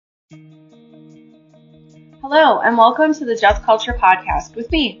Hello, and welcome to the Just Culture podcast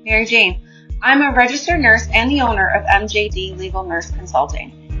with me, Mary Jane. I'm a registered nurse and the owner of MJD Legal Nurse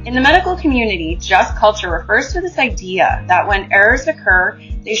Consulting. In the medical community, just culture refers to this idea that when errors occur,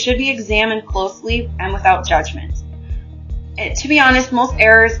 they should be examined closely and without judgment. To be honest, most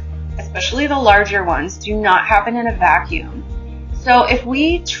errors, especially the larger ones, do not happen in a vacuum. So if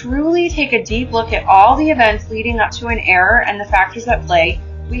we truly take a deep look at all the events leading up to an error and the factors at play,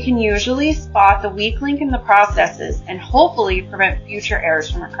 we can usually spot the weak link in the processes and hopefully prevent future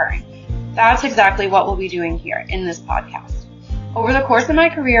errors from occurring. That's exactly what we'll be doing here in this podcast. Over the course of my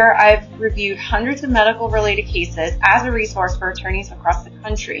career, I've reviewed hundreds of medical-related cases as a resource for attorneys across the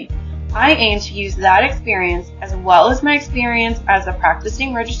country. I aim to use that experience as well as my experience as a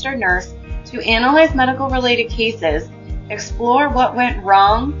practicing registered nurse to analyze medical-related cases, explore what went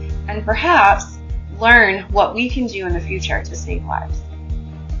wrong, and perhaps learn what we can do in the future to save lives.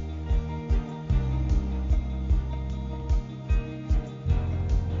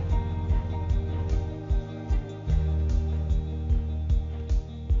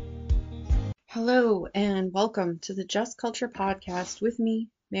 Hello and welcome to the Just Culture podcast with me,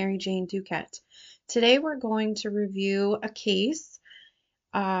 Mary Jane Duquette. Today we're going to review a case.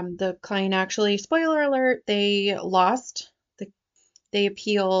 The client actually, spoiler alert, they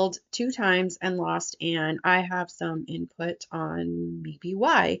appealed 2 times and lost, and I have some input on maybe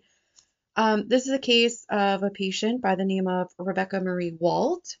why. This is a case of a patient by the name of Rebecca Marie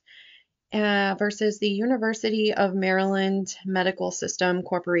Waldt versus the University of Maryland Medical System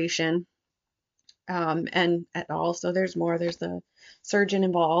Corporation. And et al. So there's more. There's the surgeon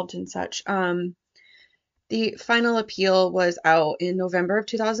involved and such. The final appeal was out in November of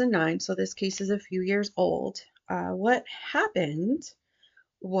 2009, so this case is a few years old. What happened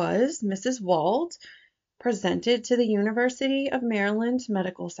was Mrs. Waldt presented to the University of Maryland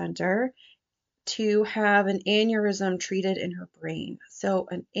Medical Center to have an aneurysm treated in her brain. So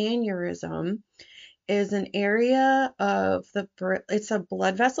an aneurysm is an area of it's a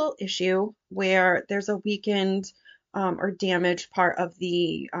blood vessel issue where there's a weakened or damaged part of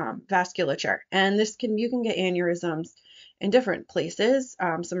the vasculature. And you can get aneurysms in different places.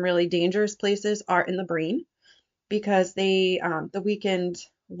 Some really dangerous places are in the brain because the weakened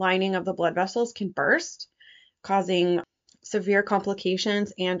lining of the blood vessels can burst, causing severe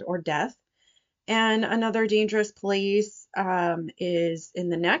complications and or death. And another dangerous place is in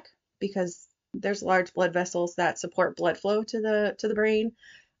the neck because there's large blood vessels that support blood flow to the brain.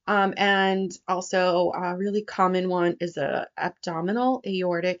 And also a really common one is a abdominal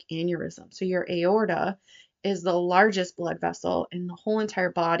aortic aneurysm. So your aorta is the largest blood vessel in the whole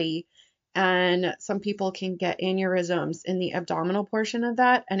entire body. And some people can get aneurysms in the abdominal portion of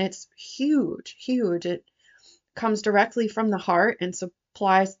that. And it's huge, huge. It comes directly from the heart and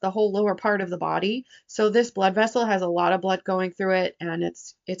supplies the whole lower part of the body. So this blood vessel has a lot of blood going through it, and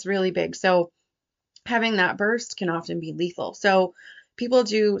it's really big. So having that burst can often be lethal. So people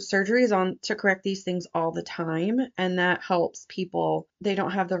do surgeries to correct these things all the time, and that helps people. They don't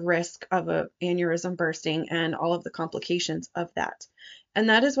have the risk of an aneurysm bursting and all of the complications of that. And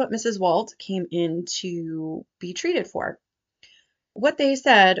that is what Mrs. Waldt came in to be treated for. What they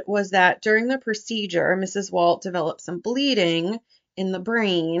said was that during the procedure, Mrs. Waldt developed some bleeding in the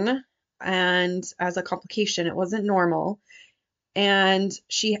brain, and as a complication, it wasn't normal. And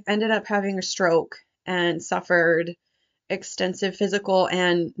she ended up having a stroke and suffered extensive physical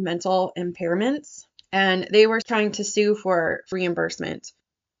and mental impairments, and they were trying to sue for reimbursement.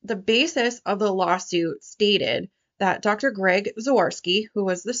 The basis of the lawsuit stated that Dr. Greg Zaworski, who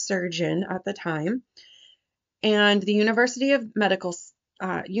was the surgeon at the time, and the University of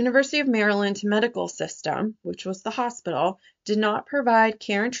Maryland Medical System, which was the hospital, did not provide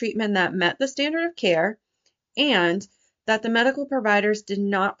care and treatment that met the standard of care, and that the medical providers did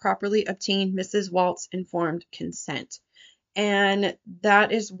not properly obtain Mrs. Waldt's informed consent. And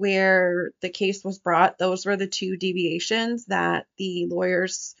that is where the case was brought. Those were the 2 deviations that the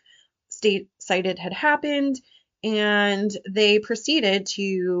lawyers cited had happened, and they proceeded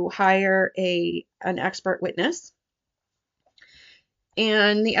to hire an expert witness.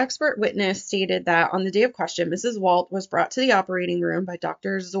 And the expert witness stated that on the day of question, Mrs. Waldt was brought to the operating room by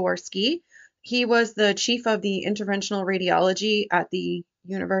Dr. Zaworski. He was the chief of the interventional radiology at the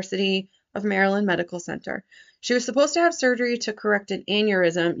University of Maryland Medical Center. She was supposed to have surgery to correct an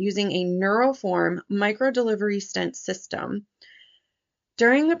aneurysm using a Neuroform microdelivery stent system.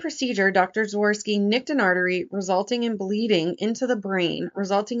 During the procedure, Dr. Zaworski nicked an artery, resulting in bleeding into the brain,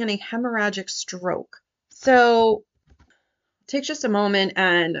 resulting in a hemorrhagic stroke. So take just a moment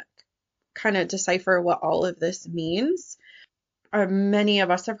and kind of decipher what all of this means. Many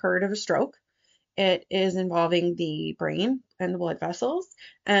of us have heard of a stroke. It is involving the brain and the blood vessels.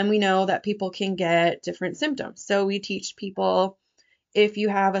 And we know that people can get different symptoms. So we teach people if you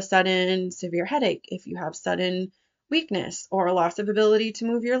have a sudden severe headache, if you have sudden weakness or a loss of ability to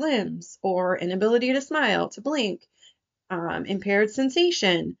move your limbs or inability to smile, to blink, impaired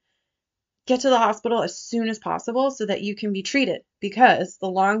sensation, get to the hospital as soon as possible so that you can be treated, because the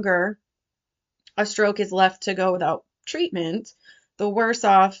longer a stroke is left to go without treatment, the worse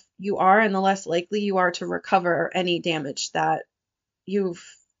off you are and the less likely you are to recover any damage that you've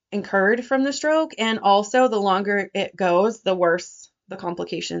incurred from the stroke. And also, the longer it goes, the worse the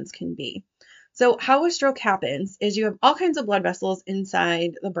complications can be. So how a stroke happens is you have all kinds of blood vessels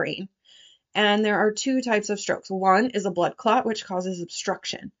inside the brain. And there are two types of strokes. One is a blood clot, which causes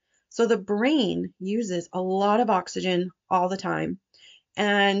obstruction. So the brain uses a lot of oxygen all the time.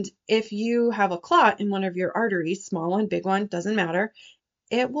 And if you have a clot in one of your arteries, small one, big one, doesn't matter,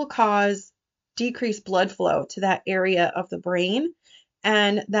 it will cause decreased blood flow to that area of the brain,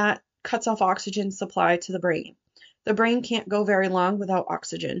 and that cuts off oxygen supply to the brain. The brain can't go very long without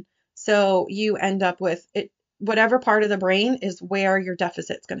oxygen. So you end up with it, whatever part of the brain is where your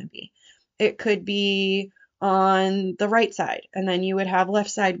deficit's going to be. It could be on the right side, and then you would have left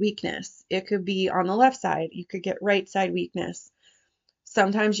side weakness. It could be on the left side, you could get right side weakness.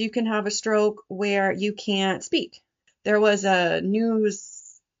 Sometimes you can have a stroke where you can't speak. There was a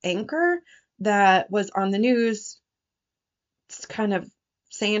news anchor that was on the news kind of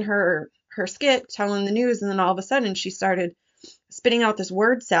saying her skit, telling the news, and then all of a sudden she started spitting out this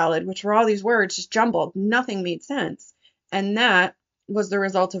word salad, which were all these words just jumbled. Nothing made sense. And that was the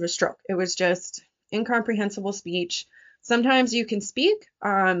result of a stroke. It was just incomprehensible speech. Sometimes you can speak,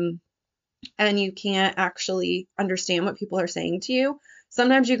 and you can't actually understand what people are saying to you.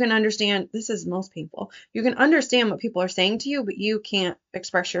 Sometimes you can understand, this is most painful, you can understand what people are saying to you, but you can't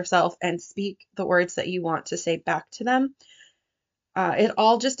express yourself and speak the words that you want to say back to them. It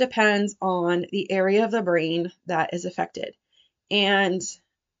all just depends on the area of the brain that is affected. And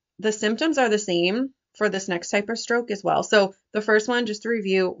the symptoms are the same for this next type of stroke as well. So the first one, just to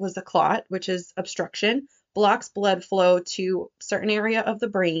review, was the clot, which is obstruction, blocks blood flow to a certain area of the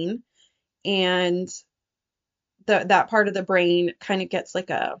brain, and that part of the brain kind of gets like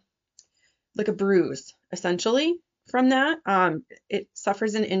a bruise essentially from that. It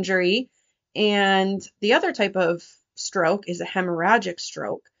suffers an injury. And the other type of stroke is a hemorrhagic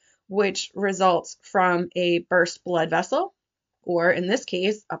stroke, which results from a burst blood vessel, or in this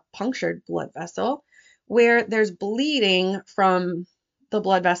case, a punctured blood vessel, where there's bleeding from the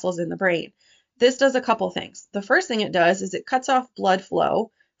blood vessels in the brain. This does a couple things. The first thing it does is it cuts off blood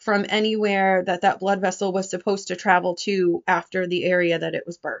flow from anywhere that blood vessel was supposed to travel to after the area that it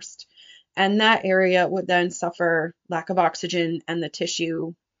was burst. And that area would then suffer lack of oxygen and the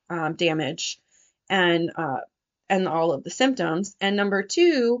tissue damage and all of the symptoms. And number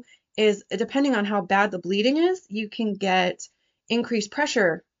two is, depending on how bad the bleeding is, you can get increased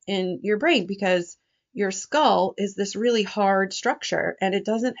pressure in your brain, because your skull is this really hard structure and it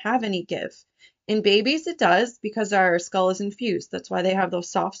doesn't have any give. In babies, it does, because our skull is infused. That's why they have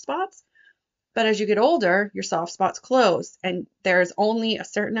those soft spots. But as you get older, your soft spots close, and there's only a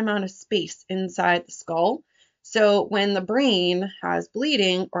certain amount of space inside the skull. So when the brain has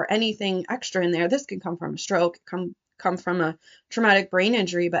bleeding or anything extra in there, this can come from a stroke, come from a traumatic brain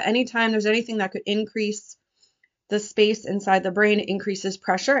injury, but anytime there's anything that could increase the space inside the brain, it increases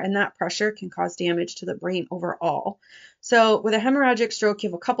pressure, and that pressure can cause damage to the brain overall. So with a hemorrhagic stroke, you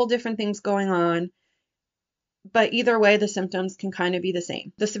have a couple different things going on, but either way, the symptoms can kind of be the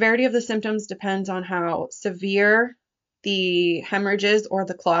same. The severity of the symptoms depends on how severe the hemorrhage is or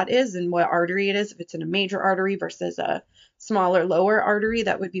the clot is and what artery it is. If it's in a major artery versus a smaller lower artery,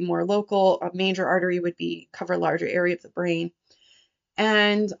 that would be more local. A major artery would cover a larger area of the brain.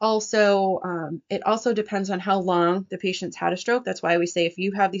 And also, it also depends on how long the patient's had a stroke. That's why we say if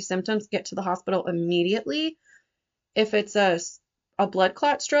you have these symptoms, get to the hospital immediately. If it's a blood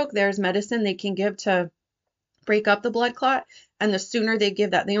clot stroke, there's medicine they can give to break up the blood clot. And the sooner they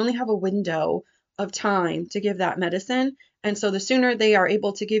give that, they only have a window of time to give that medicine. And so the sooner they are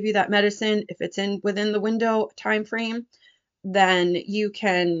able to give you that medicine, if it's within the window time frame, then you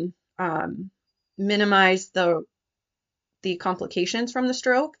can minimize the complications from the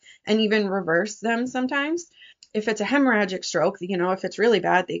stroke and even reverse them sometimes. If it's a hemorrhagic stroke, if it's really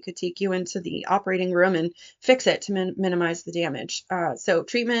bad, they could take you into the operating room and fix it to minimize the damage. So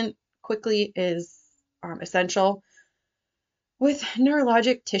treatment quickly is essential. With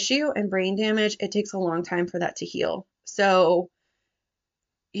neurologic tissue and brain damage, it takes a long time for that to heal. So,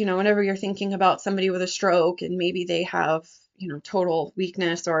 whenever you're thinking about somebody with a stroke and maybe they have, total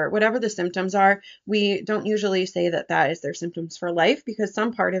weakness or whatever the symptoms are. We don't usually say that that is their symptoms for life because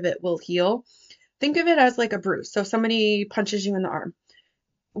some part of it will heal. Think of it as like a bruise. So somebody punches you in the arm.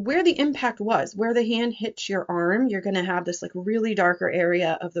 Where the impact was, where the hand hits your arm, you're going to have this like really darker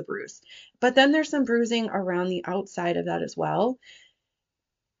area of the bruise. But then there's some bruising around the outside of that as well.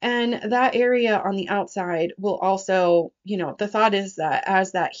 And that area on the outside will also, the thought is that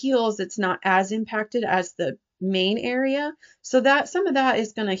as that heals, it's not as impacted as the main area. So that some of that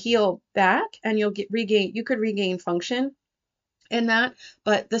is going to heal back and you could regain function in that,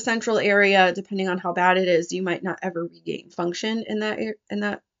 but the central area, depending on how bad it is, you might not ever regain function in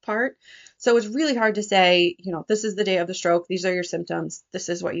that part. So it's really hard to say, this is the day of the stroke, these are your symptoms, this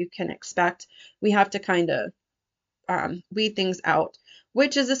is what you can expect. We have to kind of weed things out,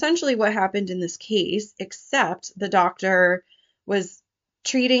 which is essentially what happened in this case, except the doctor was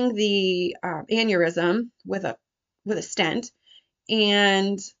treating the aneurysm with a stent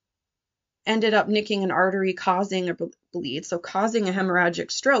and ended up nicking an artery, causing a bleed, so causing a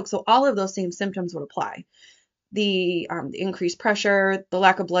hemorrhagic stroke. So all of those same symptoms would apply. The increased pressure, the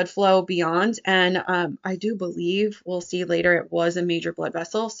lack of blood flow beyond, and I do believe we'll see later it was a major blood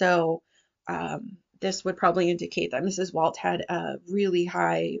vessel. So this would probably indicate that Mrs. Waldt had a really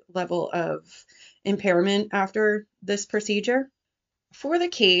high level of impairment after this procedure. For the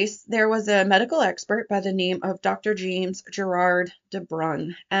case, there was a medical expert by the name of Dr. James Gerard de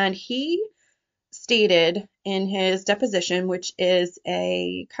Brun, and he stated in his deposition, which is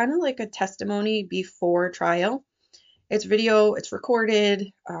a kind of like a testimony before trial. It's video, it's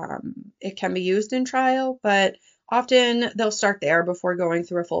recorded, it can be used in trial, but often they'll start there before going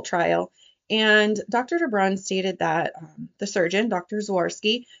through a full trial. And Dr. de Brun stated that the surgeon, Dr.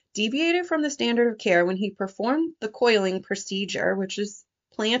 Zwarsky, deviated from the standard of care when he performed the coiling procedure, which is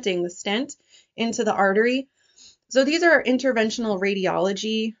planting the stent into the artery. So these are interventional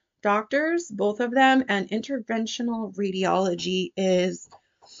radiology doctors, both of them, and interventional radiology it's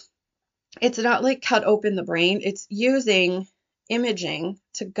not like cut open the brain, it's using imaging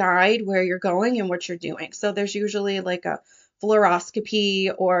to guide where you're going and what you're doing. So there's usually like a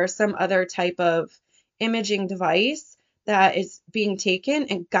fluoroscopy or some other type of imaging device that is being taken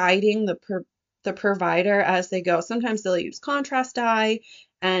and guiding the provider as they go. Sometimes they'll use contrast dye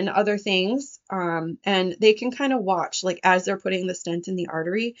and other things, and they can kind of watch, like as they're putting the stent in the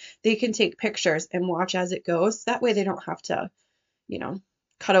artery, they can take pictures and watch as it goes. That way they don't have to,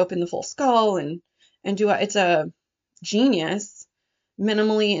 cut open the full skull and do it. It's a genius,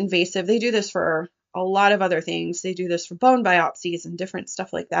 minimally invasive. They do this for a lot of other things. They do this for bone biopsies and different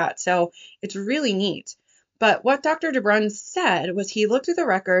stuff like that. So it's really neat. But what Dr. de Brun said was he looked through the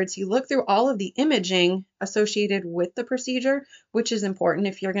records, he looked through all of the imaging associated with the procedure, which is important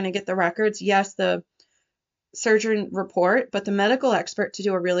if you're going to get the records. Yes, the surgeon report, but the medical expert, to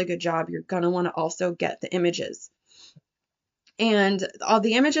do a really good job, you're going to want to also get the images. And all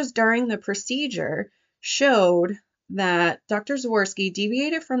the images during the procedure showed that Dr. Zwarsky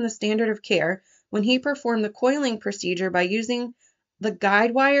deviated from the standard of care when he performed the coiling procedure by using the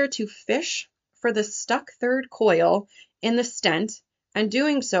guide wire to fish for the stuck third coil in the stent, and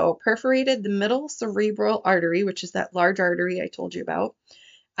doing so perforated the middle cerebral artery, which is that large artery I told you about,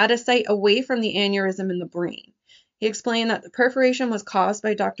 at a site away from the aneurysm in the brain. He explained that the perforation was caused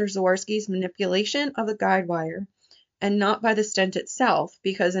by Dr. Zwarsky's manipulation of the guide wire and not by the stent itself,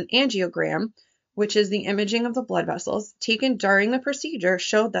 because an angiogram, which is the imaging of the blood vessels, taken during the procedure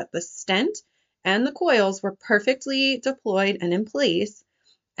showed that the stent and the coils were perfectly deployed and in place,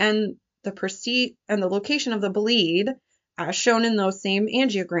 and the location of the bleed, as shown in those same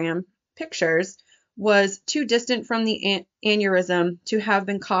angiogram pictures, was too distant from the aneurysm to have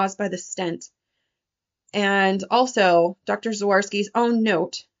been caused by the stent. And also, Dr. Zwarsky's own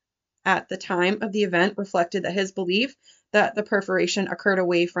note at the time of the event reflected that his belief that the perforation occurred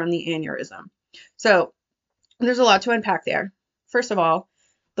away from the aneurysm. So there's a lot to unpack there. First of all,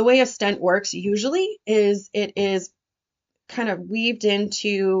 the way a stent works usually is it is kind of weaved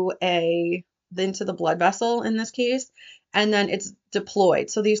into the blood vessel in this case, and then it's deployed.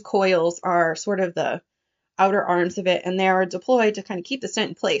 So these coils are sort of the outer arms of it, and they are deployed to kind of keep the stent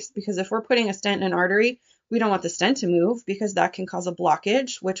in place, because if we're putting a stent in an artery, we don't want the stent to move because that can cause a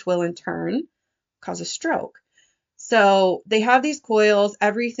blockage, which will in turn cause a stroke. So they have these coils,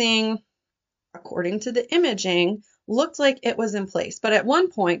 everything, according to the imaging, looked like it was in place. But at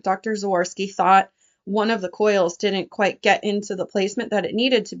one point, Dr. Zwarsky thought one of the coils didn't quite get into the placement that it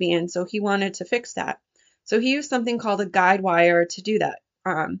needed to be in, so he wanted to fix that. So he used something called a guide wire to do that.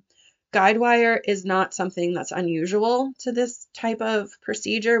 Guide wire is not something that's unusual to this type of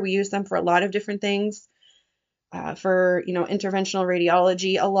procedure. We use them for a lot of different things. For, interventional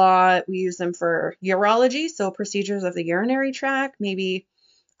radiology a lot. We use them for urology, so procedures of the urinary tract. Maybe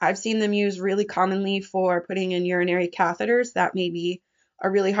I've seen them used really commonly for putting in urinary catheters that maybe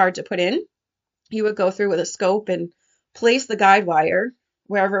are really hard to put in. You would go through with a scope and place the guide wire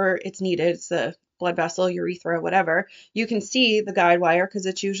wherever it's needed. It's a blood vessel, urethra, whatever. You can see the guide wire because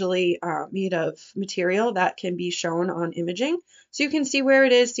it's usually made of material that can be shown on imaging. So you can see where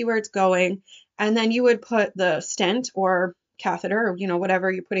it is, see where it's going, and then you would put the stent or catheter or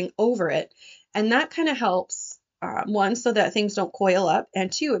whatever you're putting over it. And that kind of helps, one, so that things don't coil up,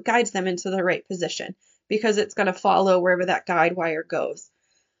 and two, it guides them into the right position because it's going to follow wherever that guide wire goes.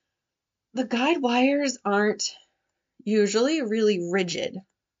 The guide wires aren't usually really rigid,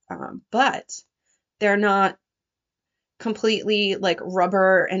 but they're not completely like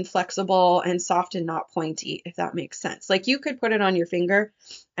rubber and flexible and soft and not pointy, if that makes sense. Like you could put it on your finger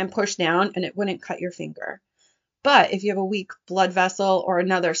and push down and it wouldn't cut your finger. But if you have a weak blood vessel or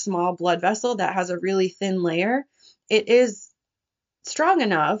another small blood vessel that has a really thin layer, it is strong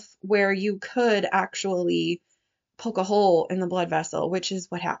enough where you could actually poke a hole in the blood vessel, which is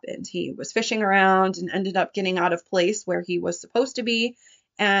what happened. He was fishing around and ended up getting out of place where he was supposed to be,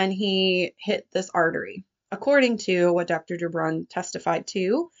 and he hit this artery, according to what Dr. DeBrun testified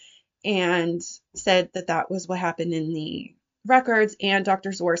to, and said that that was what happened in the records. And Dr.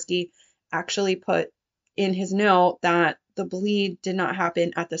 Zworsky actually put in his note that the bleed did not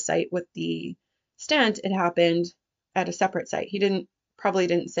happen at the site with the stent. It happened at a separate site. He probably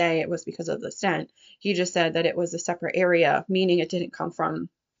didn't say it was because of the stent. He just said that it was a separate area, meaning it didn't come from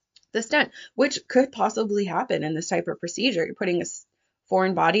the stent, which could possibly happen in this type of procedure. You're putting a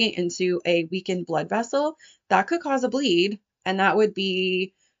foreign body into a weakened blood vessel. That could cause a bleed, and that would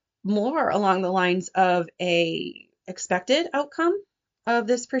be more along the lines of a expected outcome of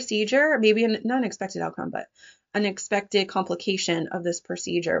this procedure, maybe not an expected outcome, but an expected complication of this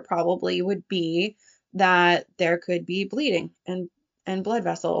procedure probably would be that there could be bleeding and blood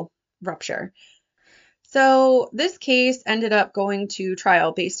vessel rupture. So this case ended up going to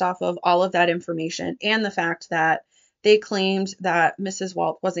trial based off of all of that information and the fact that they claimed that Mrs.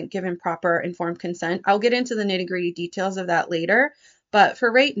 Waldt wasn't given proper informed consent. I'll get into the nitty-gritty details of that later, but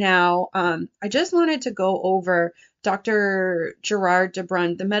for right now, I just wanted to go over Dr. Gerard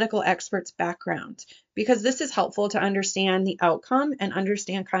DeBrun, the medical expert's background, because this is helpful to understand the outcome and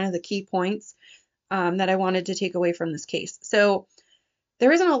understand kind of the key points that I wanted to take away from this case. So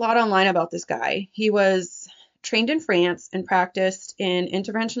there isn't a lot online about this guy. He was trained in France and practiced in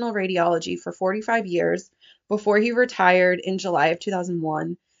interventional radiology for 45 years before he retired in July of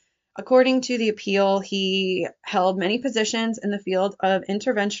 2001. According to the appeal, he held many positions in the field of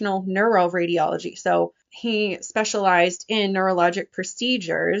interventional neuroradiology. So he specialized in neurologic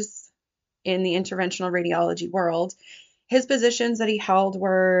procedures in the interventional radiology world. His positions that he held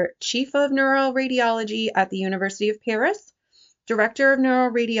were Chief of Neuroradiology at the University of Paris, Director of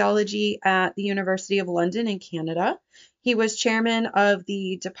Neuroradiology at the University of London in Canada. He was Chairman of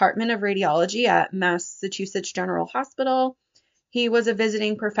the Department of Radiology at Massachusetts General Hospital. He was a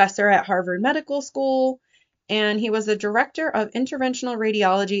visiting professor at Harvard Medical School, and he was the Director of Interventional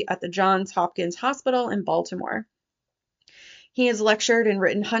Radiology at the Johns Hopkins Hospital in Baltimore. He has lectured and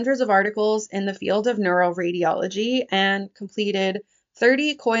written hundreds of articles in the field of neuroradiology and completed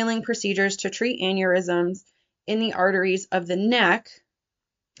 30 coiling procedures to treat aneurysms in the arteries of the neck.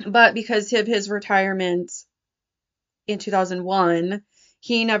 But because of his retirement in 2001,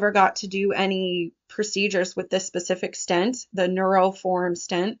 he never got to do any procedures with this specific stent, the neuroform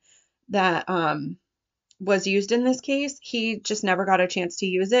stent that was used in this case. He just never got a chance to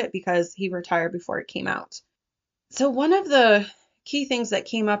use it because he retired before it came out. So one of the key things that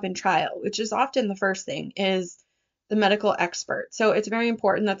came up in trial, which is often the first thing, is the medical expert. So it's very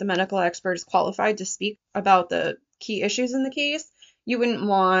important that the medical expert is qualified to speak about the key issues in the case. You wouldn't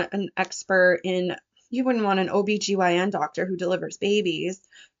want an OBGYN doctor who delivers babies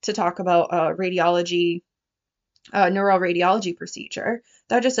to talk about a neuroradiology procedure.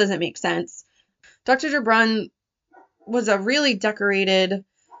 That just doesn't make sense. Dr. DeBrun was a really decorated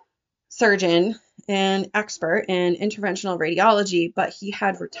surgeon and expert in interventional radiology, but he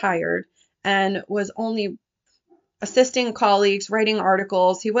had retired and was only assisting colleagues, writing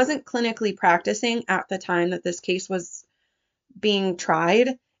articles. He wasn't clinically practicing at the time that this case was being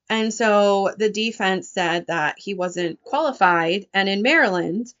tried. And so the defense said that he wasn't qualified. And in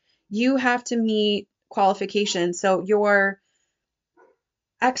Maryland, you have to meet qualifications. So your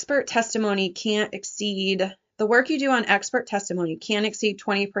expert testimony can't exceed, the work you do on expert testimony can't exceed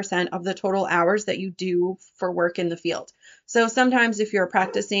 20% of the total hours that you do for work in the field. So sometimes if you're a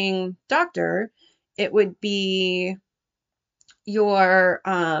practicing doctor it would be your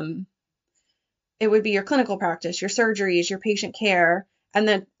clinical practice, your surgeries, your patient care, and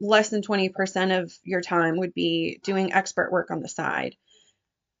then less than 20% of your time would be doing expert work on the side.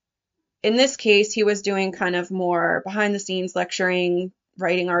 In this case, he was doing kind of more behind the scenes lecturing,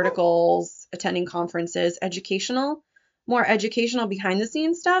 writing articles, attending conferences, more educational behind the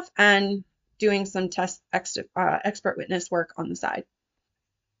scenes stuff, and doing some expert witness work on the side.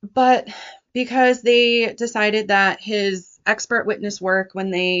 But because they decided that his expert witness work,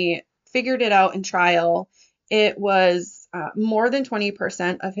 when they figured it out in trial, it was more than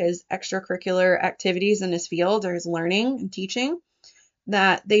 20% of his extracurricular activities in his field or his learning and teaching,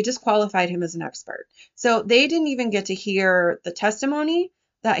 that they disqualified him as an expert. So they didn't even get to hear the testimony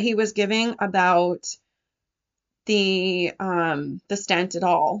that he was giving about the stent at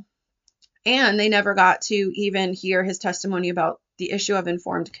all. And they never got to even hear his testimony about the issue of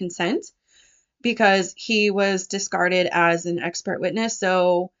informed consent because he was discarded as an expert witness.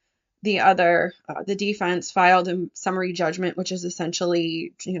 So the defense filed a summary judgment, which is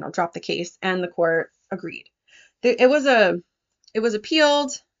essentially, drop the case, and the court agreed. It was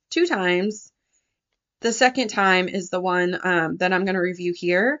appealed 2 times. The second time is the one that I'm going to review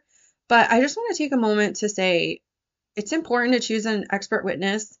here. But I just want to take a moment to say it's important to choose an expert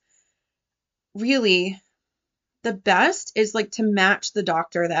witness. Really, the best is to match the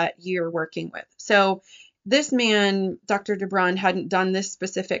doctor that you're working with. So this man, Dr. DeBrun, hadn't done this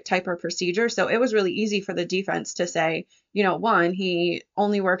specific type of procedure. So it was really easy for the defense to say, one, he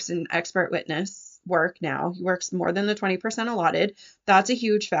only works in expert witness work now. He works more than the 20% allotted. That's a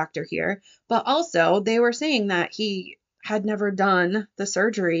huge factor here. But also they were saying that he had never done the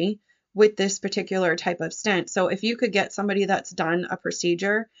surgery with this particular type of stent. So if you could get somebody that's done a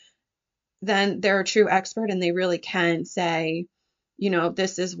procedure, then they're a true expert and they really can say,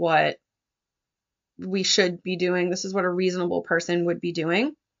 this is what we should be doing. This is what a reasonable person would be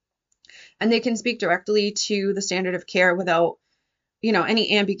doing. And they can speak directly to the standard of care without,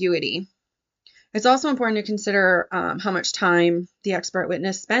 any ambiguity. It's also important to consider how much time the expert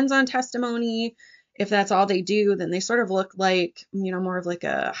witness spends on testimony. If that's all they do, then they sort of look like, more of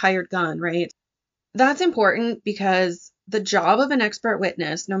a hired gun, right? That's important because the job of an expert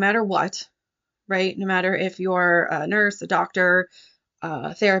witness, no matter what, right? No matter if you're a nurse, a doctor,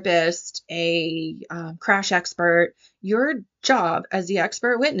 a therapist, a crash expert, your job as the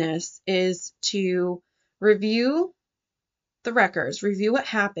expert witness is to review the records, review what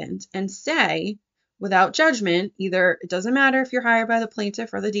happened, and say, without judgment, either it doesn't matter if you're hired by the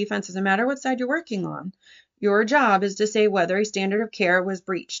plaintiff or the defense, doesn't matter what side you're working on. Your job is to say whether a standard of care was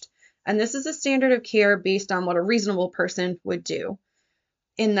breached. And this is a standard of care based on what a reasonable person would do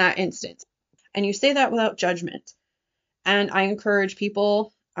in that instance. And you say that without judgment. And I encourage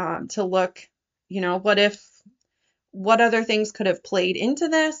people to look, what other things could have played into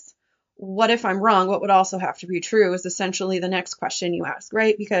this? What if I'm wrong? What would also have to be true is essentially the next question you ask,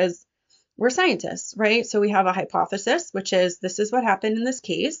 right? Because we're scientists, right? So we have a hypothesis, which is this is what happened in this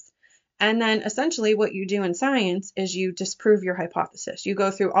case. And then essentially what you do in science is you disprove your hypothesis. You go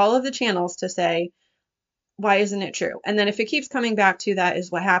through all of the channels to say, why isn't it true? And then if it keeps coming back to that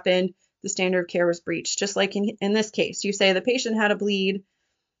is what happened, the standard of care was breached. Just like in this case, you say the patient had a bleed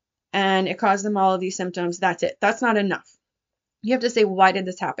and it caused them all of these symptoms. That's it. That's not enough. You have to say, why did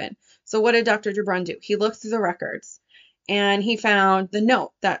this happen? So what did Dr. DeBrun do? He looked through the records and he found the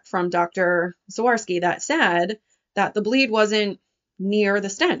note that from Dr. Zawarski that said that the bleed wasn't near the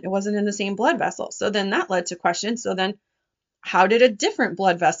stent. It wasn't in the same blood vessel. So then that led to questions. So then how did a different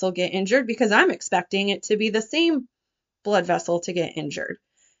blood vessel get injured? Because I'm expecting it to be the same blood vessel to get injured.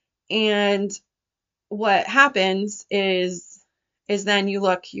 And what happens is then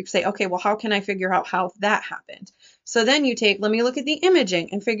you say, okay, well, how can I figure out how that happened? So then you let me look at the imaging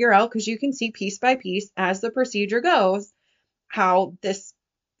and figure out, because you can see piece by piece as the procedure goes, how this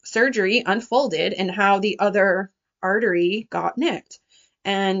surgery unfolded and how the other artery got nicked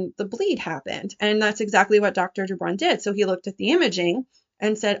and the bleed happened. And that's exactly what Dr. DeBrun did. So he looked at the imaging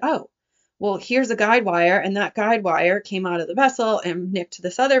and said, oh, well, here's a guide wire, and that guide wire came out of the vessel and nicked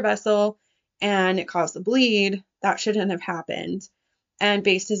this other vessel, and it caused the bleed. That shouldn't have happened, and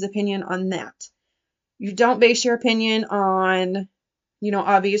based his opinion on that. You don't base your opinion on,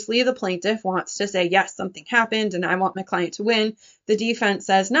 obviously the plaintiff wants to say, yes, something happened, and I want my client to win. The defense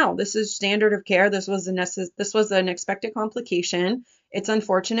says, no, this is standard of care. This was an expected complication. It's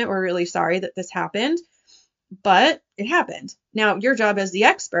unfortunate. We're really sorry that this happened. But it happened. Now, your job as the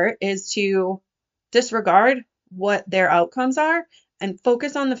expert is to disregard what their outcomes are and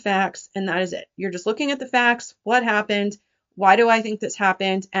focus on the facts, and that is it. You're just looking at the facts, what happened, why do I think this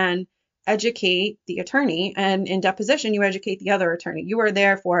happened, and educate the attorney, and in deposition, you educate the other attorney. You are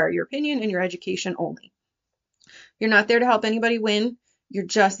there for your opinion and your education only. You're not there to help anybody win. You're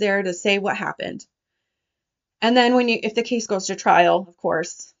just there to say what happened. And then if the case goes to trial, of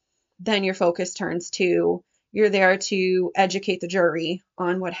course, then your focus turns to you're there to educate the jury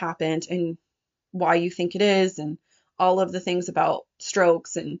on what happened and why you think it is, and all of the things about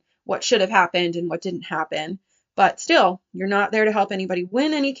strokes and what should have happened and what didn't happen. But still, you're not there to help anybody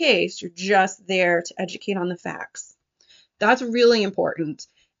win any case. You're just there to educate on the facts. That's really important.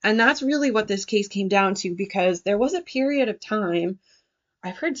 And that's really what this case came down to, because there was a period of time,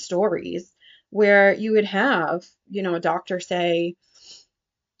 I've heard stories where you would have, a doctor say,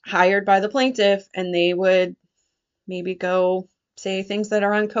 hired by the plaintiff, and they would maybe go say things that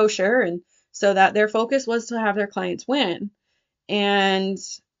are unkosher, and so that their focus was to have their clients win. And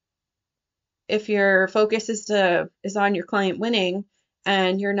if your focus is on your client winning,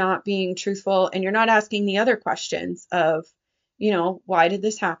 and you're not being truthful, and you're not asking the other questions of, why did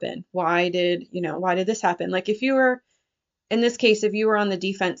this happen? Why did this happen? Like if you were, in this case, if you were on the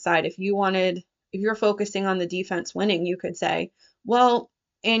defense side, if you're focusing on the defense winning, you could say, well,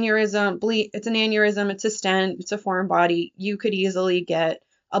 aneurysm, bleed, it's an aneurysm, it's a stent, it's a foreign body. You could easily get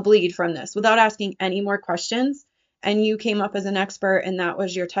a bleed from this without asking any more questions. And you came up as an expert and that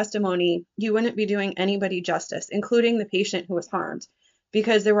was your testimony. You wouldn't be doing anybody justice, including the patient who was harmed,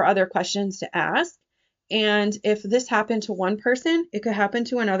 because there were other questions to ask. And if this happened to one person, it could happen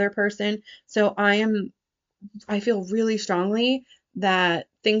to another person. So I feel really strongly that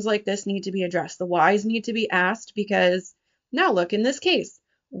things like this need to be addressed. The whys need to be asked, because now look, in this case,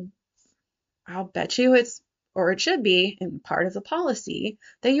 I'll bet you it should be in part of the policy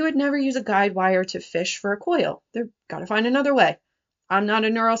that you would never use a guide wire to fish for a coil. They've got to find another way. I'm not a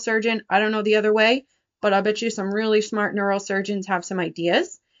neurosurgeon. I don't know the other way, but I bet you some really smart neurosurgeons have some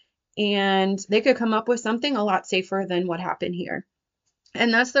ideas, and they could come up with something a lot safer than what happened here.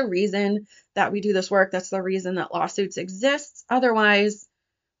 And that's the reason that we do this work. That's the reason that lawsuits exist. Otherwise,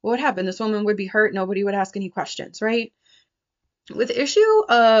 what would happen? This woman would be hurt. Nobody would ask any questions, right? With the issue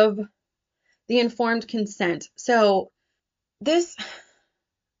of the informed consent. So this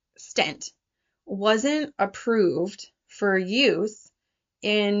stent wasn't approved for use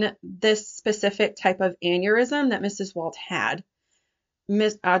in this specific type of aneurysm that Mrs. Waldt had.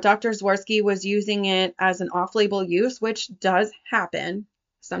 Dr. Zworsky was using it as an off-label use, which does happen.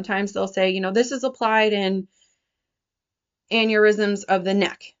 Sometimes they'll say, this is applied in aneurysms of the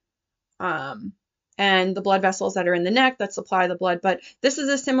neck, and the blood vessels that are in the neck that supply the blood. But this is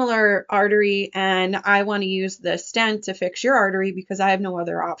a similar artery, and I want to use the stent to fix your artery because I have no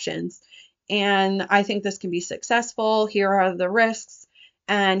other options. And I think this can be successful. Here are the risks,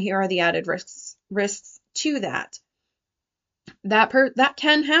 and here are the added risks to that. That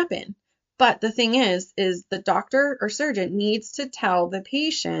can happen. But the thing is the doctor or surgeon needs to tell the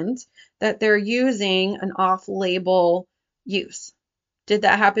patient that they're using an off-label use. Did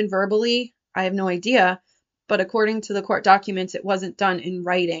that happen verbally? I have no idea. But according to the court documents, it wasn't done in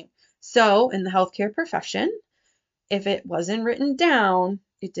writing. So in the healthcare profession, if it wasn't written down,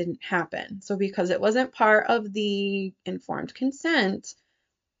 it didn't happen. So because it wasn't part of the informed consent,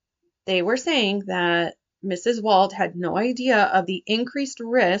 they were saying that Mrs. Waldt had no idea of the increased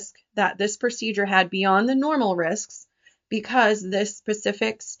risk that this procedure had beyond the normal risks, because this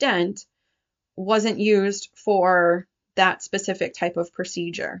specific stent wasn't used for that specific type of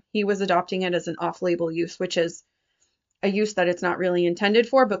procedure. He was adopting it as an off-label use, which is a use that it's not really intended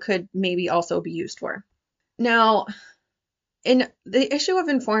for, but could maybe also be used for. Now, in the issue of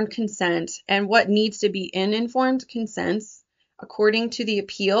informed consent and what needs to be in informed consents, according to the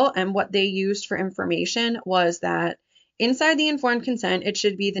appeal and what they used for information, was that inside the informed consent, it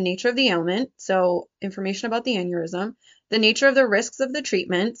should be the nature of the ailment, so information about the aneurysm, the nature of the risks of the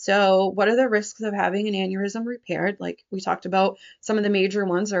treatment, so what are the risks of having an aneurysm repaired? Like we talked about, some of the major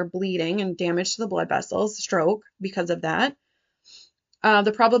ones are bleeding and damage to the blood vessels, stroke because of that.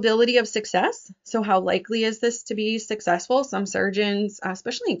 The probability of success. So how likely is this to be successful? Some surgeons,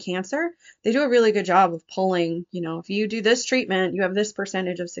 especially in cancer, they do a really good job of pulling, if you do this treatment, you have this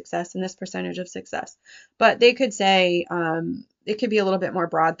percentage of success and this percentage of success. But they could say, it could be a little bit more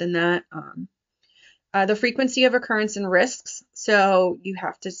broad than that. The frequency of occurrence and risks. So you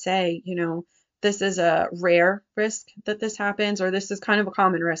have to say, this is a rare risk that this happens, or this is kind of a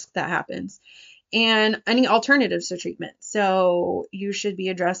common risk that happens. And any alternatives to treatment. So you should be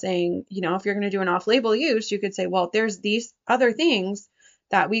addressing, if you're going to do an off-label use, you could say, well, there's these other things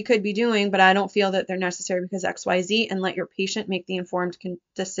that we could be doing, but I don't feel that they're necessary because XYZ, and let your patient make the informed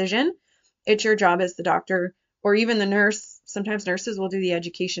decision. It's your job as the doctor or even the nurse sometimes nurses will do the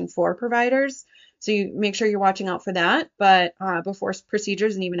education for providers. So you make sure you're watching out for that, but before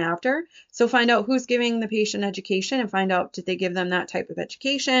procedures and even after. So find out who's giving the patient education and find out, did they give them that type of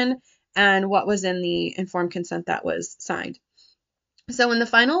education and what was in the informed consent that was signed. So in the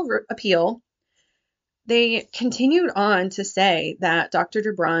final appeal, they continued on to say that Dr.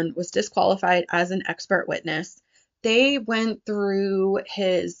 DeBrun was disqualified as an expert witness. They went through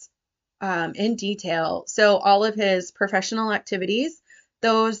his in detail. So all of his professional activities,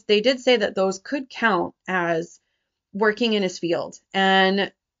 those they did say that those could count as working in his field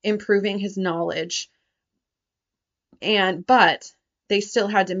and improving his knowledge. But they still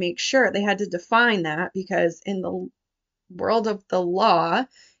had to make sure they had to define that, because in the world of the law,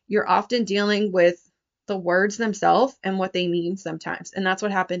 you're often dealing with the words themselves and what they mean sometimes. And that's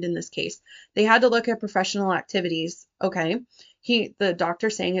what happened in this case. They had to look at professional activities. Okay. The doctor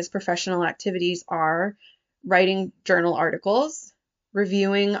saying his professional activities are writing journal articles,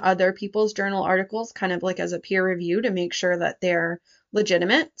 reviewing other people's journal articles, kind of like as a peer review to make sure that they're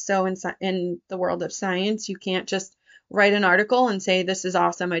legitimate. So in the world of science, you can't just write an article and say, this is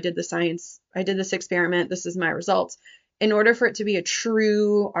awesome. I did this experiment. This is my results. In order for it to be a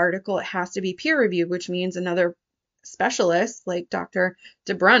true article, it has to be peer reviewed, which means another specialist like Dr.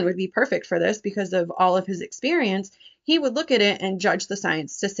 DeBrun would be perfect for this because of all of his experience. He would look at it and judge the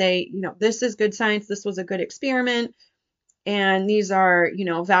science to say, this is good science. This was a good experiment. And these are,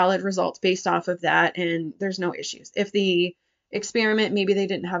 valid results based off of that. And there's no issues. If the experiment, maybe they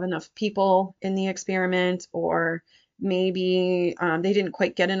didn't have enough people in the experiment, or maybe they didn't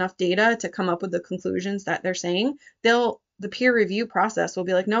quite get enough data to come up with the conclusions that they're saying, the peer review process will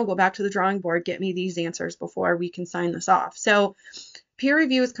be like, no, go back to the drawing board, get me these answers before we can sign this off. So peer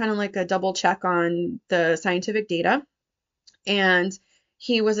review is kind of like a double check on the scientific data. And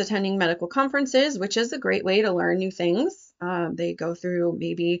he was attending medical conferences, which is a great way to learn new things. They go through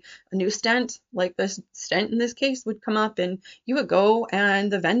maybe a new stent, like this stent in this case would come up, and you would go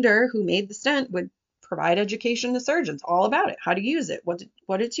and the vendor who made the stent would provide education to surgeons all about it, how to use it,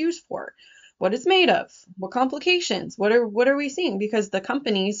 what it's used for, what it's made of, what complications, what are we seeing, because the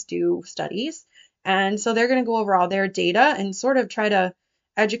companies do studies, and so they're going to go over all their data and sort of try to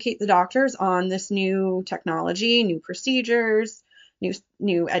educate the doctors on this new technology, new procedures,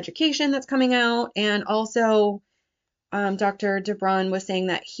 new education that's coming out. And also Dr. DeBrun was saying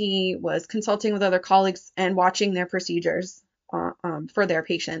that he was consulting with other colleagues and watching their procedures for their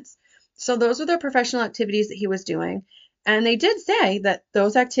patients. So those were the professional activities that he was doing. And they did say that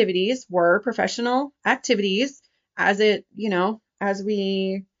those activities were professional activities as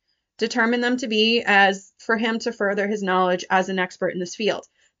we determine them to be, as for him to further his knowledge as an expert in this field.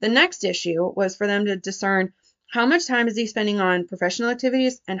 The next issue was for them to discern how much time is he spending on professional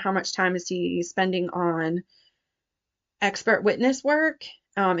activities and how much time is he spending on expert witness work,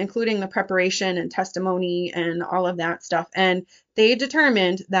 including the preparation and testimony and all of that stuff. And they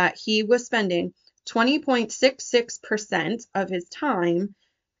determined that he was spending 20.66% of his time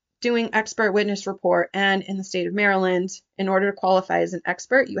doing expert witness report. And in the state of Maryland, in order to qualify as an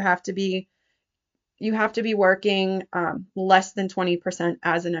expert, you have to be working less than 20%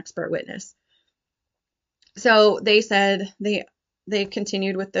 as an expert witness. So they said they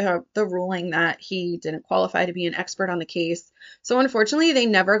continued with the ruling that he didn't qualify to be an expert on the case. So unfortunately, they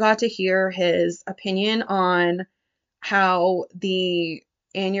never got to hear his opinion on how the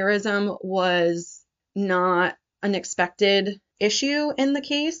aneurysm was not an expected issue in the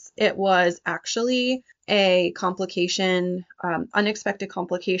case. It was actually a complication, unexpected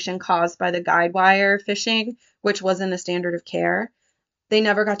complication caused by the guide wire fishing, which wasn't a standard of care. They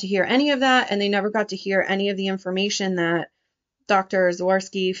never got to hear any of that, and they never got to hear any of the information that Dr.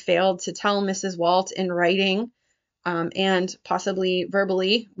 Zworsky failed to tell Mrs. Waldt in writing, and possibly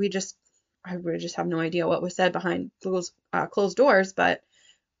verbally. I just have no idea what was said behind closed doors, but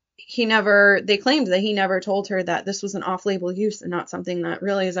they claimed that he never told her that this was an off-label use and not something that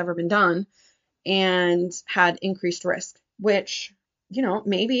really has ever been done and had increased risk, which,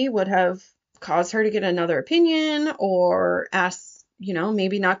 maybe would have caused her to get another opinion or ask,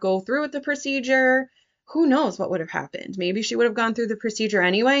 maybe not go through with the procedure. Who knows what would have happened? Maybe she would have gone through the procedure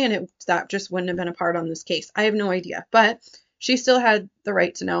anyway, and that just wouldn't have been a part on this case. I have no idea, but she still had the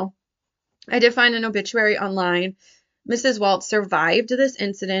right to know. I did find an obituary online. Mrs. Waldt survived this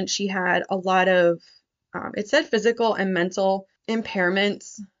incident. She had a lot of, it said physical and mental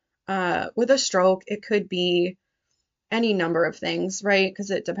impairments with a stroke. It could be any number of things, right?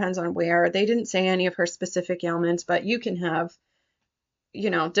 Because it depends on where. They didn't say any of her specific ailments, but you can have,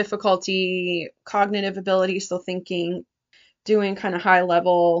 difficulty, cognitive ability, so thinking, doing kind of high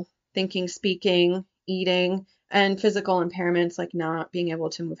level thinking, speaking, eating, and physical impairments like not being able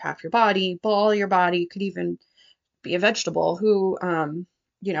to move half your body, ball your body, could even be a vegetable who,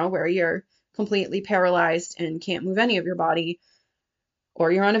 where you're completely paralyzed and can't move any of your body,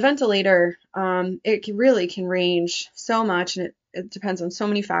 or you're on a ventilator. It really can range so much, and it depends on so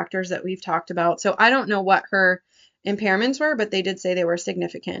many factors that we've talked about. So I don't know what her impairments were, but they did say they were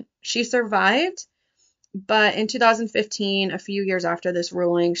significant. She survived, but in 2015, a few years after this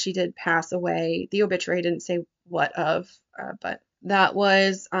ruling, she did pass away. The obituary didn't say what of, but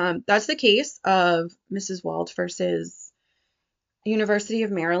that's the case of Mrs. Waldt versus University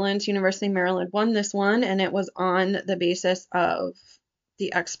of Maryland. University of Maryland won this one, and it was on the basis of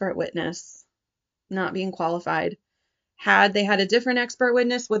the expert witness not being qualified. Had they had a different expert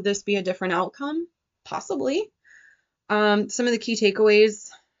witness, would this be a different outcome? Possibly. Some of the key takeaways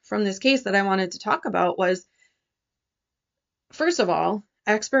from this case that I wanted to talk about was, first of all,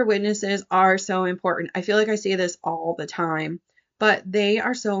 expert witnesses are so important. I feel like I say this all the time, but they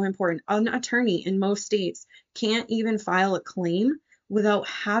are so important. An attorney in most states can't even file a claim without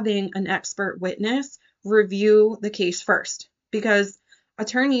having an expert witness review the case first, because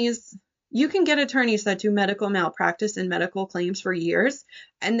attorneys, you can get attorneys that do medical malpractice and medical claims for years,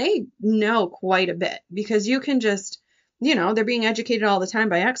 and they know quite a bit, because you can just, they're being educated all the time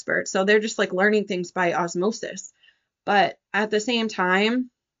by experts. So they're just like learning things by osmosis. But at the same time,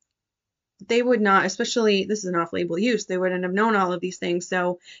 they would not, especially this is an off-label use, they wouldn't have known all of these things.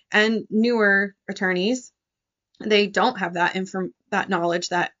 So, and newer attorneys, they don't have that knowledge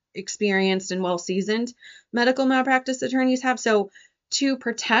that experienced and well-seasoned medical malpractice attorneys have. So to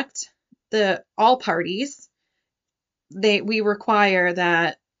protect all parties, we require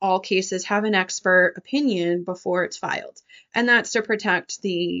that all cases have an expert opinion before it's filed. And that's to protect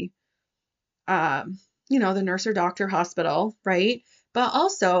the nurse or doctor, hospital, right? But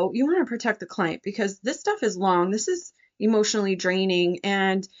also you want to protect the client, because this stuff is long. This is emotionally draining.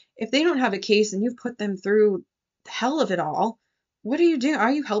 And if they don't have a case and you've put them through the hell of it all, what are you doing?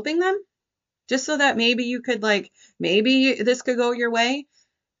 Are you helping them? Just so that maybe you could maybe this could go your way?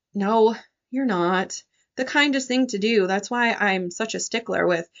 No, you're not. The kindest thing to do. That's why I'm such a stickler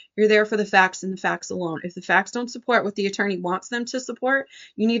with, you're there for the facts and the facts alone. If the facts don't support what the attorney wants them to support,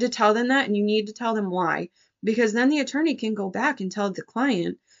 you need to tell them that, and you need to tell them why. Because then the attorney can go back and tell the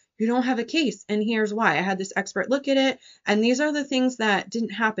client, you don't have a case, and here's why. I had this expert look at it, and these are the things that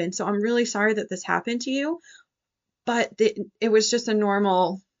didn't happen. So I'm really sorry that this happened to you, but it was just a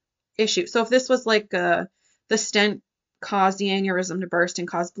normal issue. So if this was like the stent caused the aneurysm to burst and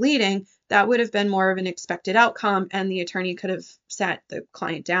cause bleeding, that would have been more of an expected outcome, and the attorney could have sat the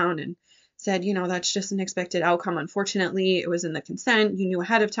client down and said, that's just an expected outcome. Unfortunately, it was in the consent. You knew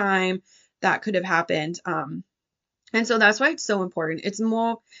ahead of time that could have happened. And so that's why it's so important. It's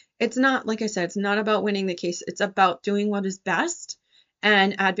not, like I said, it's not about winning the case. It's about doing what is best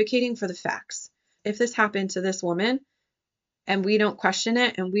and advocating for the facts. If this happened to this woman and we don't question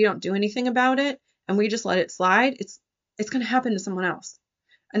it and we don't do anything about it and we just let it slide, it's going to happen to someone else.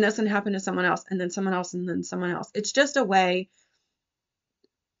 And that's going to happen to someone else, and then someone else, and then someone else. It's just a way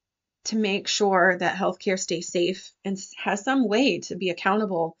to make sure that healthcare stays safe and has some way to be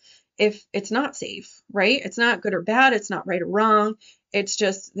accountable if it's not safe, right? It's not good or bad. It's not right or wrong. It's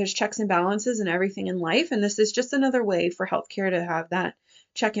just there's checks and balances in everything in life. And this is just another way for healthcare to have that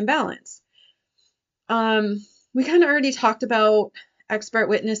check and balance. We kind of already talked about expert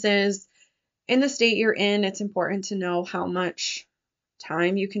witnesses. In the state you're in, it's important to know how much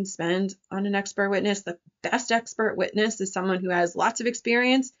time you can spend on an expert witness. The best expert witness is someone who has lots of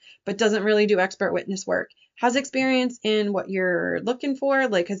experience but doesn't really do expert witness work, has experience in what you're looking for,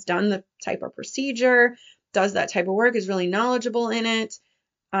 like has done the type of procedure, does that type of work, is really knowledgeable in it,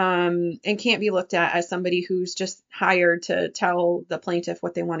 and can't be looked at as somebody who's just hired to tell the plaintiff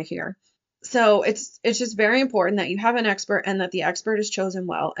what they want to hear. So it's just very important that you have an expert and that the expert is chosen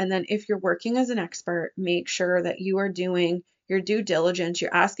well. And then if you're working as an expert, make sure that you are doing your due diligence.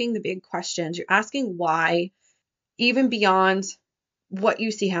 You're asking the big questions. You're asking why, even beyond what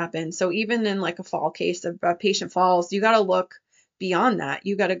you see happen. So even in like a fall case, if a patient falls, you got to look beyond that.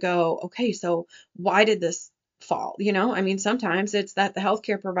 You got to go, okay, so why did this fall? Sometimes it's that the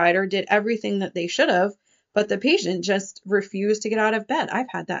healthcare provider did everything that they should have, but the patient just refused to get out of bed. I've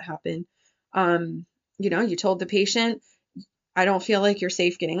had that happen. You told the patient, I don't feel like you're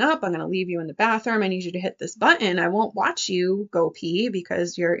safe getting up. I'm going to leave you in the bathroom. I need you to hit this button. I won't watch you go pee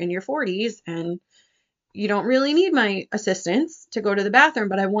because you're in your 40s and you don't really need my assistance to go to the bathroom,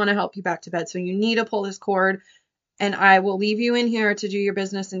 but I want to help you back to bed. So you need to pull this cord, and I will leave you in here to do your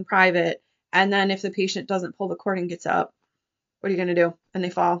business in private. And then if the patient doesn't pull the cord and gets up, what are you going to do? And they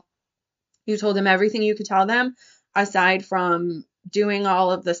fall. You told them everything you could tell them, aside from doing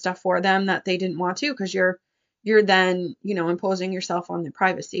all of the stuff for them that they didn't want to, because you're then, imposing yourself on their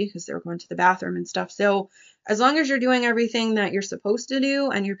privacy because they're going to the bathroom and stuff. So as long as you're doing everything that you're supposed to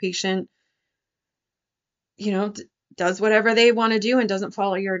do and your patient, does whatever they want to do and doesn't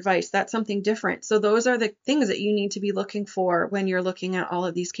follow your advice, that's something different. So those are the things that you need to be looking for when you're looking at all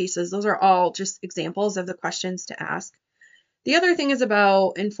of these cases. Those are all just examples of the questions to ask. The other thing is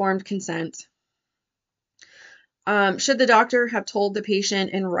about informed consent. Should the doctor have told the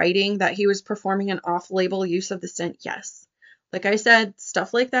patient in writing that he was performing an off-label use of the stent? Yes. Like I said,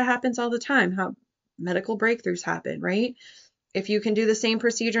 stuff like that happens all the time. How medical breakthroughs happen, right? If you can do the same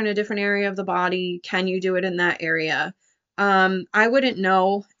procedure in a different area of the body, can you do it in that area? I wouldn't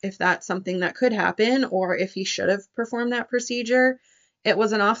know if that's something that could happen or if he should have performed that procedure. It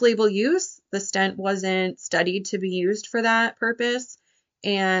was an off-label use. The stent wasn't studied to be used for that purpose.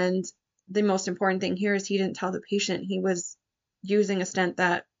 And the most important thing here is he didn't tell the patient he was using a stent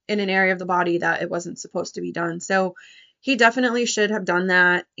that in an area of the body that it wasn't supposed to be done. So he definitely should have done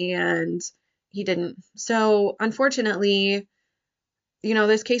that, and he didn't. So unfortunately,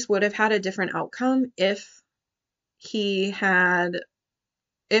 this case would have had a different outcome if the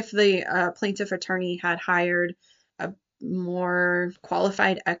plaintiff attorney had hired a more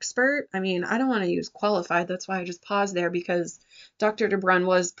qualified expert. I mean, I don't want to use qualified. That's why I just paused there, because Dr. DeBrun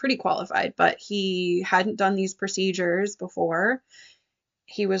was pretty qualified, but he hadn't done these procedures before.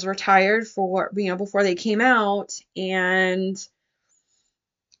 He was retired before they came out, and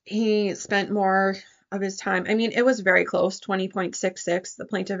he spent more of his time. I mean, it was very close, 20.66. The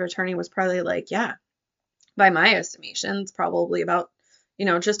plaintiff attorney was probably like, yeah, by my estimations, probably about,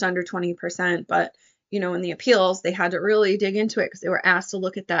 just under 20%. But, in the appeals, they had to really dig into it because they were asked to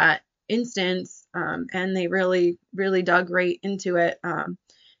look at that instance, and they really, really dug right into it.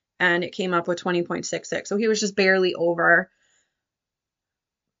 And it came up with 20.66. So he was just barely over.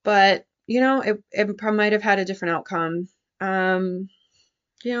 But, it might have had a different outcome.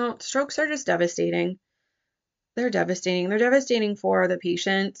 Strokes are just devastating. They're devastating. They're devastating for the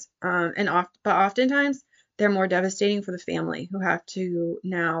patient, but oftentimes they're more devastating for the family who have to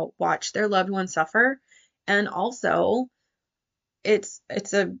now watch their loved one suffer. And also, it's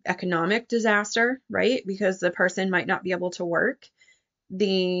an economic disaster, right? Because the person might not be able to work.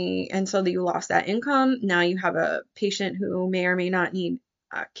 And so you lost that income. Now you have a patient who may or may not need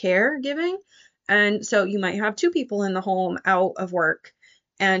caregiving. And so you might have two people in the home out of work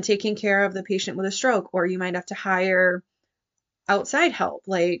and taking care of the patient with a stroke, or you might have to hire outside help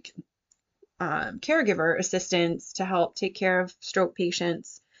like caregiver assistants to help take care of stroke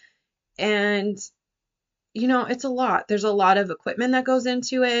patients. And, it's a lot. There's a lot of equipment that goes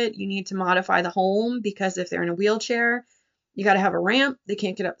into it. You need to modify the home because if they're in a wheelchair, you got to have a ramp. They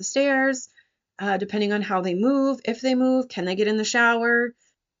can't get up the stairs. Depending on how they move, if they move, can they get in the shower?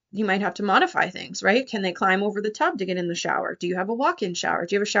 You might have to modify things, right? Can they climb over the tub to get in the shower? Do you have a walk-in shower?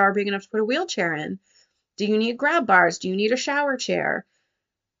 Do you have a shower big enough to put a wheelchair in? Do you need grab bars? Do you need a shower chair?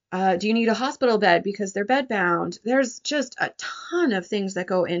 Do you need a hospital bed because they're bed bound? There's just a ton of things that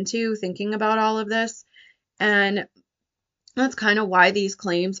go into thinking about all of this. And that's kind of why these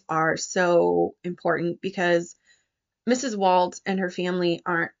claims are so important, because Mrs. Waldt and her family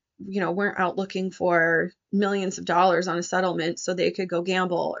weren't out looking for millions of dollars on a settlement so they could go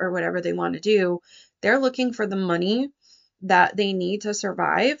gamble or whatever they want to do. They're looking for the money that they need to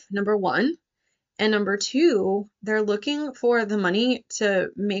survive, number one. And number two, they're looking for the money to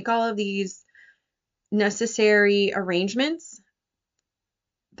make all of these necessary arrangements,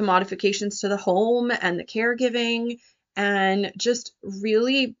 the modifications to the home and the caregiving, and just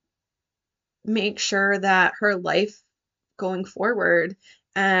really make sure that her life going forward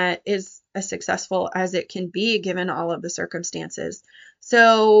is as successful as it can be given all of the circumstances.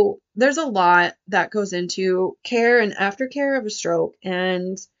 So there's a lot that goes into care and aftercare of a stroke,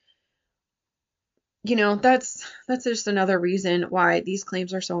 and that's just another reason why these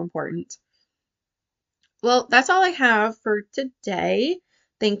claims are so important. Well, that's all I have for today.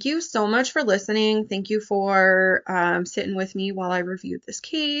 Thank you so much for listening. Thank you for sitting with me while I reviewed this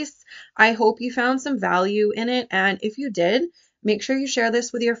case. I hope you found some value in it, and if you did, make sure you share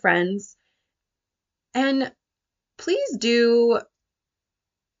this with your friends. And please do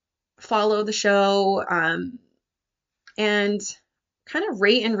follow the show and kind of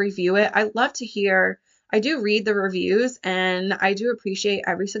rate and review it. I love to hear. I do read the reviews, and I do appreciate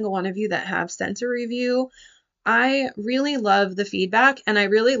every single one of you that have sent a review. I really love the feedback, and I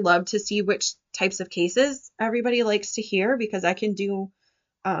really love to see which types of cases everybody likes to hear, because I can do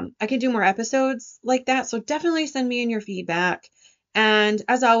more episodes like that. So definitely send me in your feedback. And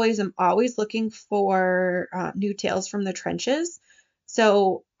as always, I'm always looking for new tales from the trenches.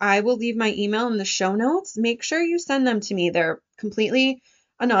 So I will leave my email in the show notes. Make sure you send them to me. They're completely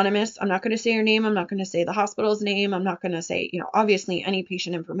anonymous. I'm not going to say your name. I'm not going to say the hospital's name. I'm not going to say, obviously any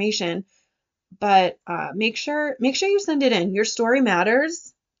patient information. But make sure you send it in. Your story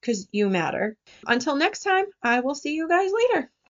matters because you matter. Until next time, I will see you guys later.